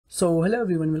So hello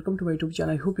everyone, welcome to my YouTube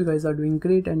channel. I hope you guys are doing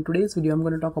great, and today's video I'm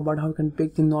going to talk about how you can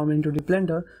pick the normal into the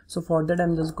Blender. So for that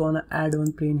I'm just gonna add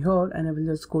one plane here, and I will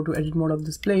just go to edit mode of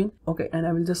this plane. Okay, and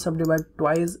I will just subdivide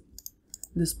twice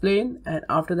this plane, and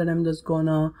after that I'm just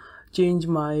gonna change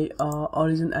my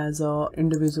origin as a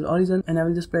individual origin, and I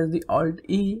will just press the Alt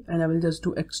E, and I will just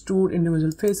do extrude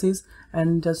individual faces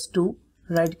and just do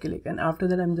right click, and after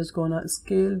that I'm just gonna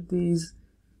scale these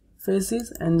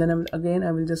faces, and then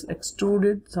I will just extrude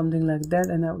it something like that,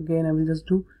 and again I will just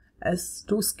do S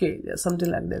to scale, yeah, something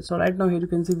like that. So right now here you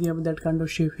can see we have that kind of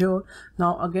shape here.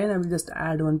 Now again I will just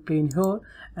add one plane here,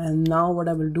 and now what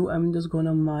I will do, I'm just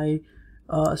gonna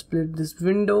split this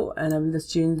window, and I will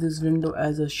just change this window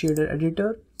as a shader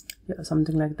editor, yeah,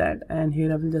 something like that. And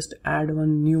here I will just add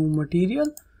one new material,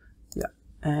 yeah,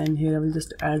 and here I will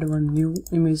just add one new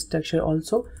image texture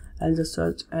also. I'll just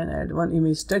search and add one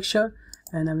image texture,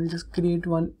 and I will just create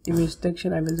one image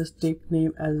texture. I will just take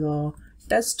name as a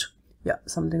test, yeah,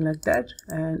 something like that.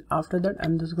 And after that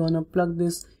I'm just gonna plug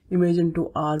this image into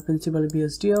our principal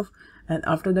BSDF, and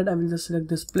after that I will just select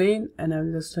this plane, and I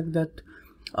will just select that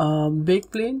bake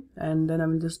plane, and then I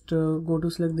will just go to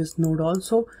select this node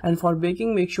also. And for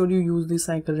baking, make sure you use the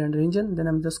cycle render engine. Then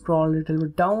I'm just scroll a little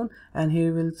bit down, and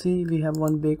here we'll see we have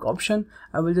one bake option.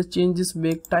 I will just change this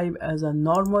bake type as a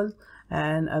normal,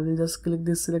 and I will just click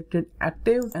this selected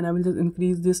active, and I will just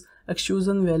increase this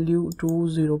extrusion value to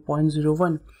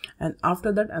 0.01, and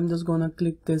after that I'm just gonna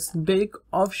click this bake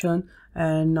option,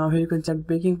 and now here you can set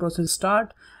baking process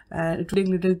start, and it will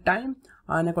take little time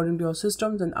and according to your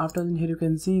systems. And after then here you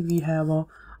can see we have a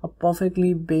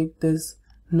perfectly baked this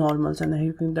normals, and here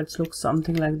you can that looks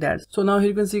something like that. So now here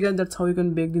you can see guys, that's how you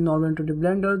can bake the normal into the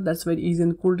Blender. That's very easy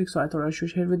and cool trick, so I thought I should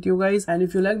share with you guys. And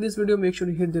if you like this video, make sure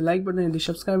to hit the like button and the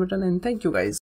subscribe button, and thank you guys.